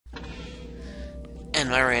And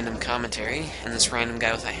my random commentary, and this random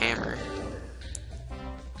guy with a hammer.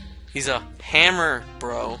 He's a hammer,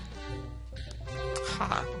 bro.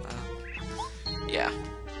 Ha. Yeah.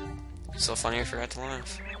 So funny I forgot to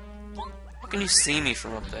laugh. How can you see me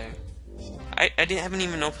from up there? haven't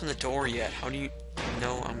even opened the door yet. How do you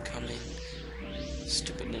know I'm coming?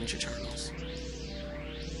 Stupid Ninja Turtles.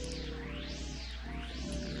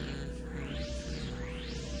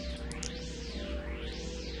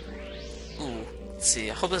 Ooh, let's see.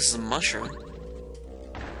 I hope this is a mushroom.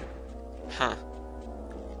 Huh.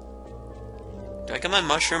 Did I get my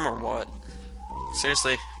mushroom or what?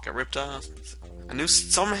 Seriously, I got ripped off. I knew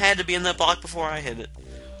something had to be in that block before I hit it.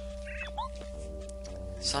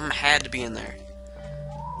 Something had to be in there.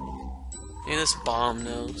 Maybe this bomb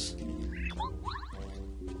knows.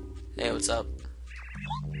 Hey, what's up?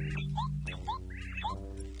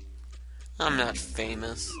 I'm not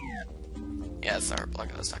famous. Yeah, that's our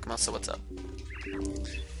block I was talking about, so what's up?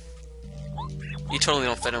 You totally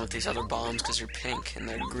don't fit in with these other bombs because you're pink, and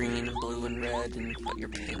they're green, blue, and red, but you're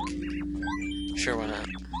pink. Sure, why not?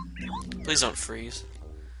 Please don't freeze.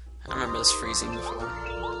 I remember this freezing before.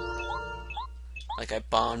 Like I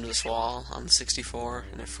bombed this wall on 64,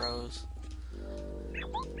 and it froze.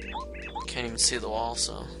 Can't even see the wall,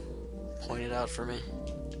 so point it out for me.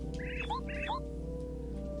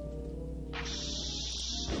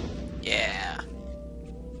 Yeah.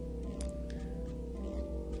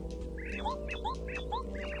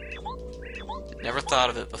 Never thought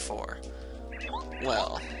of it before.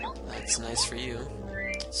 Well, that's nice for you.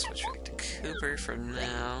 Switch back to Cooper for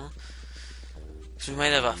now. So we might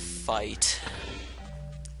have a fight.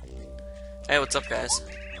 Hey, what's up, guys?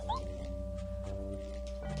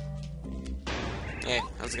 Hey,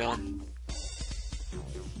 how's it going?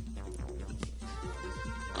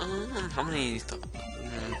 How many?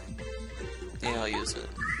 Yeah, I'll use it.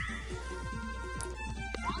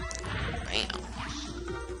 Bam.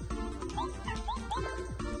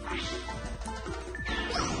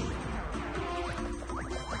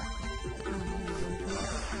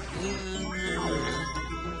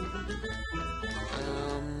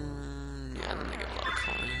 Yeah, I'm gonna get a lot of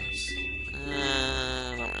coins.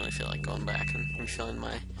 I don't really feel like going back and refilling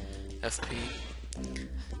my FP.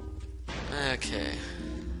 Okay.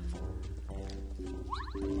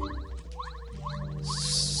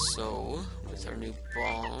 So, with our new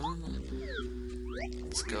bomb,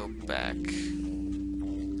 let's go back.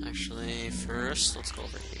 Actually, first, let's go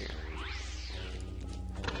over here.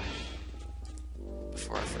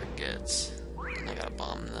 Before I forget. And I gotta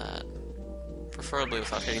bomb that. Preferably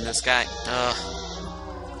without hitting this guy.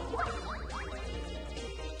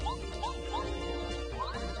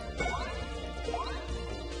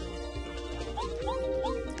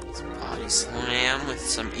 Let's body slam with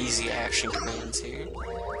some easy action commands here.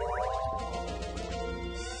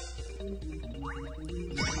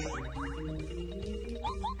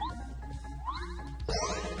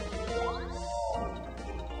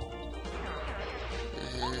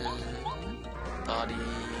 Body.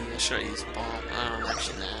 I should have used bomb. I don't know,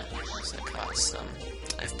 actually, nah. Because that costs some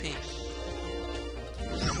FP.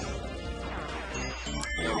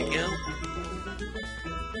 There we go.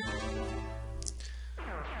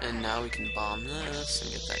 And now we can bomb this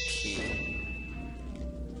and get that key.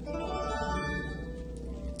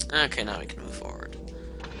 Okay, now we can move forward.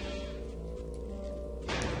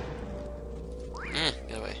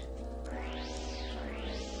 Get away.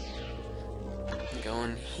 Go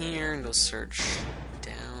in here and go search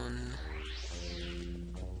down.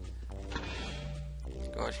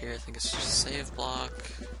 Go out here, I think it's just a save block.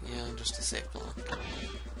 Yeah, just a save block.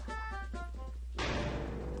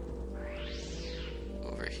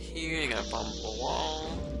 Over here, you gotta bomb the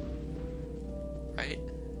wall. Right?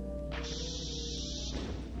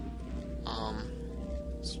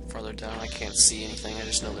 Farther down, I can't see anything, I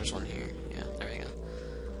just know there's one here. Yeah, there you go.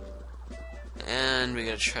 And we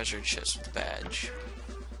got a treasure chest with a badge.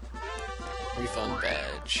 Refund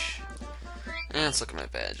badge. And let's look at my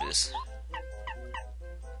badges.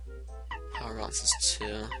 Power bounce is 2.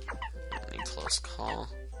 I need close call.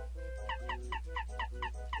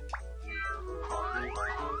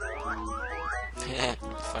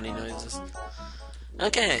 Funny noises.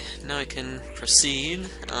 Okay, now we can proceed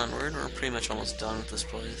onward. We're pretty much almost done with this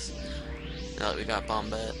place. Now that we got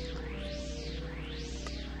Bombette.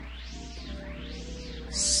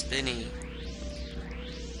 Spinny.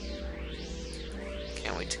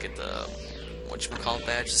 Can't wait to get the whatchamacallit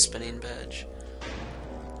badge, the spinning badge.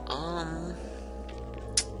 I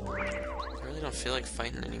really don't feel like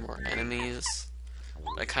fighting any more enemies.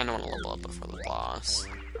 But I kinda wanna level up before the boss.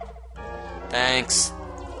 Thanks.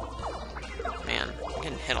 Man, I'm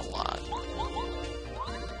getting hit a lot.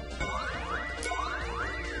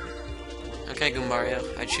 Okay,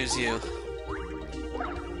 Goombario, I choose you.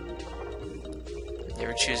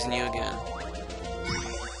 Never choosing you again.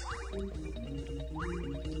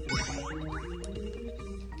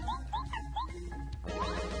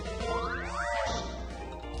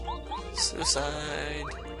 Suicide.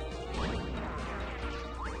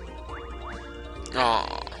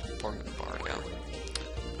 Aw, poor Goombario.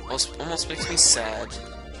 Almost makes me sad.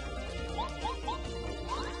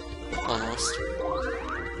 Almost.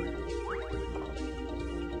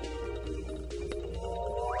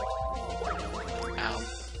 Ow.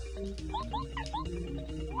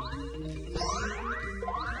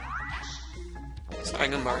 Sorry,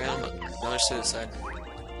 Goombario, but another suicide.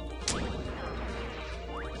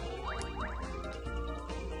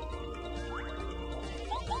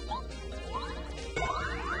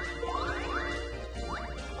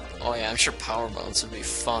 Oh yeah, I'm sure Power Bones would be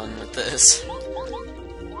fun with this.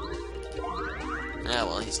 Yeah,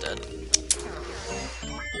 well, he's dead.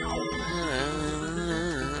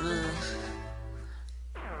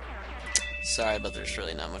 Sorry, but there's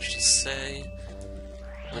really not much to say.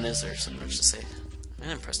 When is there so much to say? I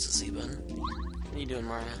didn't press the Z button. What are you doing,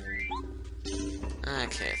 Mario?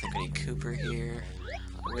 Okay, I think I need Cooper here.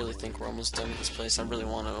 I really think we're almost done with this place. I really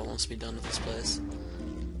want to almost be done with this place.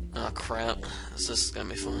 Oh crap, this is gonna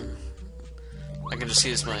be fun. I can just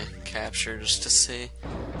use my capture just to see.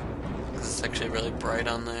 It's actually really bright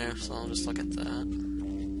on there, so I'll just look at that.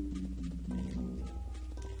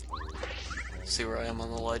 See where I am on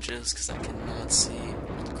the ledges, because I cannot see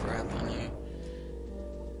the crap on here.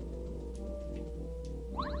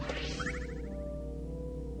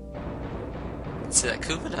 See that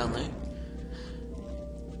Koopa down there?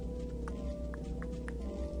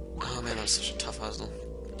 Oh man, that was such a tough puzzle.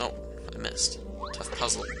 Oh, I missed. Tough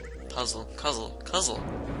puzzle. Cuzzle.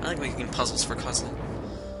 I like making puzzles for Cuzzle.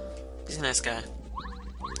 He's a nice guy.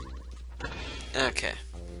 Okay.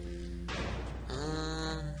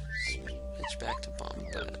 Switch back to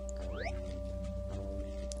Bombette.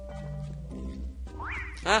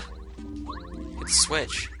 Ah! Hit the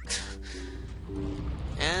switch.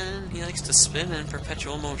 And he likes to spin in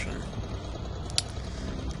perpetual motion.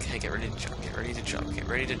 Okay, get ready to jump, get ready to jump, get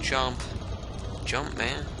ready to jump. Jump,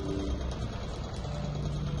 man.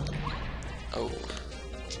 Oh.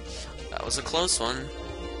 That was a close one.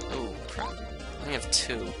 Oh, crap. I only have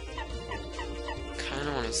two.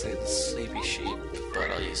 Kinda wanna say the Sleepy Sheep, but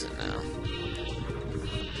I'll use it now.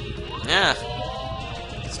 Yeah!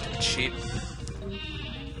 Stupid sheep.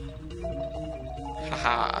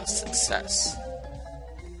 Haha, success.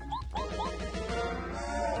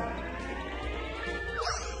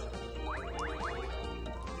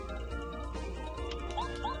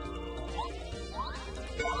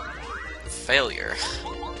 Failure.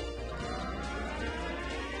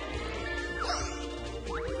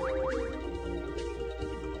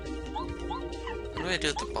 What do I do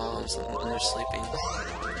with the bombs when they're sleeping?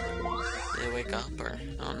 Do they wake up or...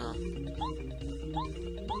 oh no.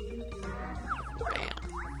 Bam.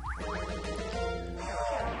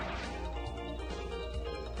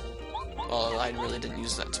 Well, I really didn't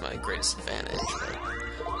use that to my greatest advantage, but...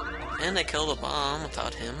 and I killed a bomb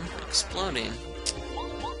without him exploding.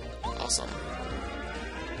 Awesome.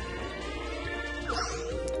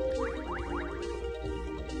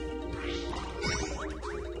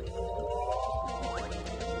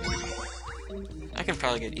 I can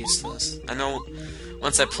probably get used to this. I know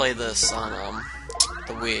once I play this on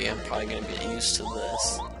the Wii, I'm probably gonna get used to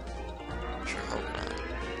this. Sure hope not.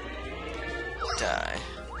 Die.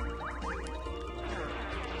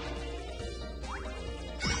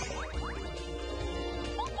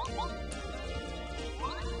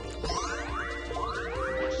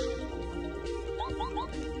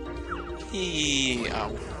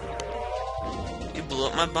 Ow. You blew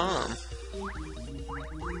up my bomb.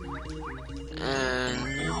 And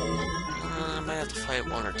I might have to fight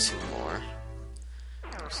one or two more. I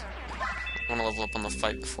want to level up on the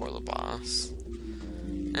fight before the boss.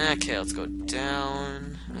 Okay, let's go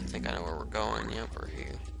down. I think I know where we're going. Yep, we're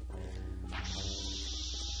here.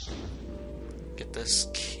 Get this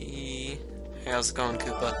key. Hey, how's it going,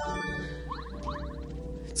 Koopa?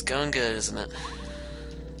 It's going good, isn't it?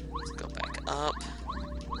 Up.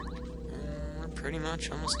 We're pretty much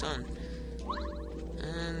almost done.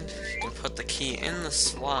 And if you can put the key in the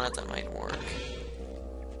slot, that might work.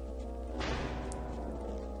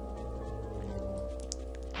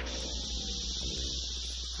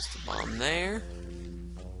 Just a bomb there.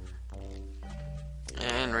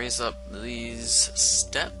 And raise up these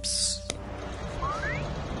steps.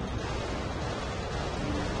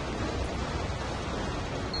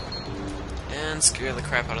 And scare the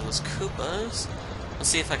crap out of those Koopas. Let's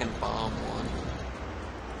see if I can bomb one.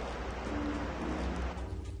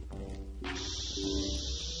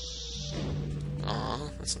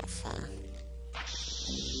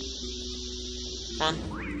 Come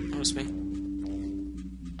on. Notice me.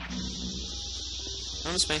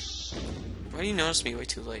 Notice me. Why do you notice me way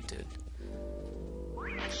too late, dude?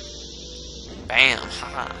 Bam!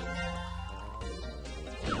 Haha!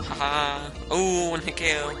 Haha! Oh, one hit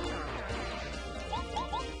KO!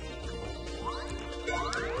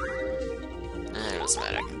 It doesn't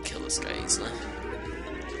matter, I can kill this guy easily.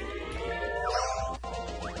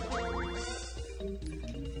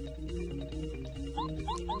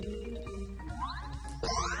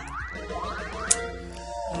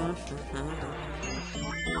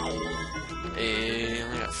 Hey, I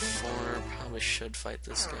only got 4. Probably should fight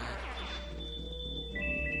this guy.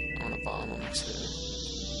 I wanna bomb him too.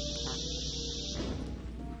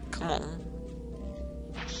 Come on.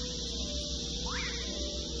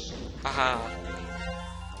 Haha.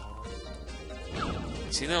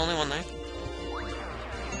 Is he the only one there?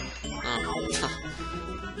 Oh.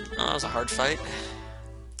 Oh, that was a hard fight.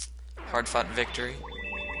 Hard fought victory.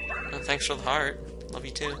 Oh, thanks for the heart. Love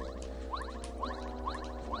you too.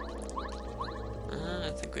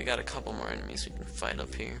 I think we got a couple more enemies we can fight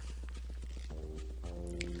up here.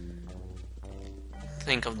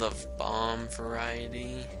 Think of the bomb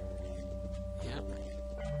variety. Yep.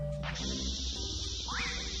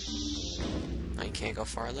 Oh, you can't go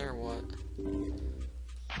farther or what?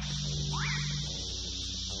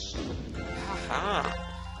 Haha!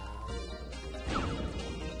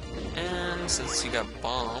 And since you got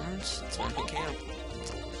bombs, it's one hit camp.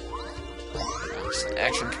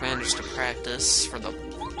 Action commanders to practice for the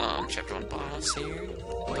chapter 1 boss here.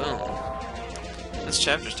 Boom. This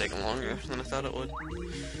chapter's taking longer than I thought it would.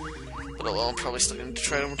 But oh well, I'm probably still going to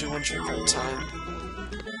try to do one chapter at a time.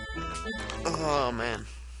 Oh man.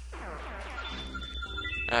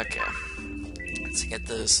 Okay. Let's get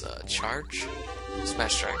this charge.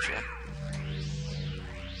 Smash charge, yeah.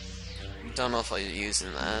 Don't know if I'll be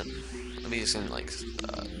using that. I'll be using like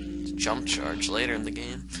jump charge later in the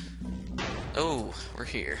game. Oh, we're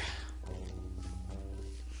here.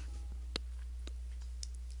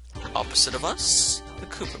 Opposite of us, the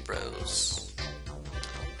Koopa Bros.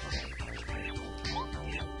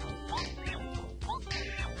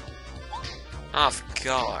 Off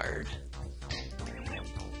guard.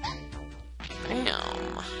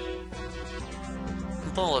 Bam.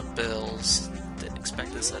 Bullet bills. Didn't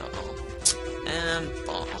expect this at all. And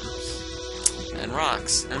bombs. And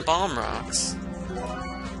rocks. And bomb rocks.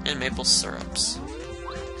 And maple syrups.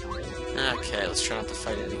 Okay, let's try not to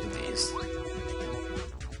fight any of these.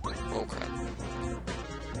 Oh crap.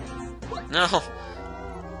 No!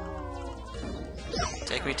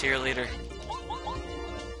 Take me to your leader.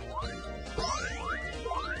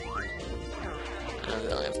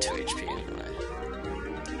 They only have 2 HP anyway.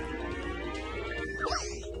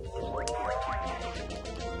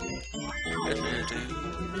 Okay, there we go.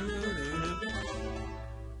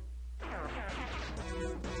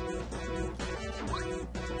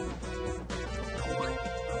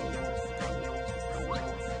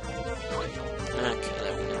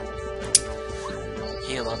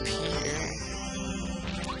 Heal up here.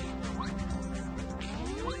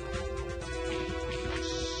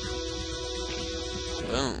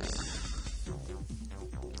 Boom.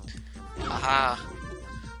 Aha!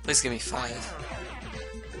 Please give me 5.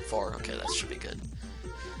 4, okay, that should be good.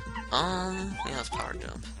 Yeah, let's power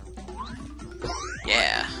jump.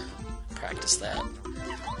 Yeah! Practice that.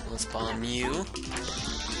 Let's bomb you.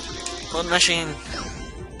 Blood machine!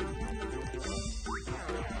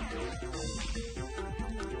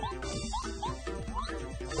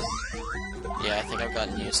 Yeah, I think I've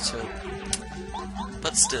gotten used to it.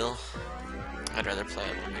 But still, I'd rather play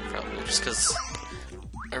it with me probably, just because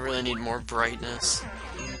I really need more brightness.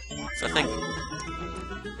 So I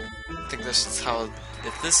think this is how,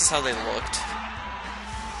 if this is how they looked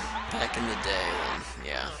back in the day, then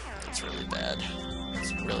yeah, it's really bad.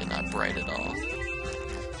 It's really not bright at all.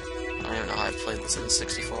 I don't even know how I played this in the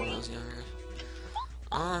 64 when I was younger.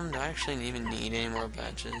 Do I actually even need any more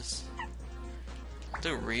badges? I'll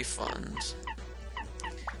do refund.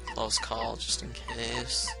 Close call, just in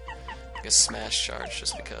case. I guess smash charge,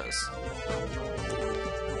 just because.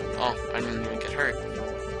 Oh, I didn't even get hurt.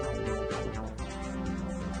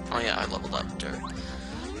 Oh yeah, I leveled up, dirt.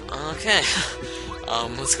 Okay,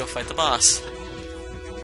 let's go fight the boss.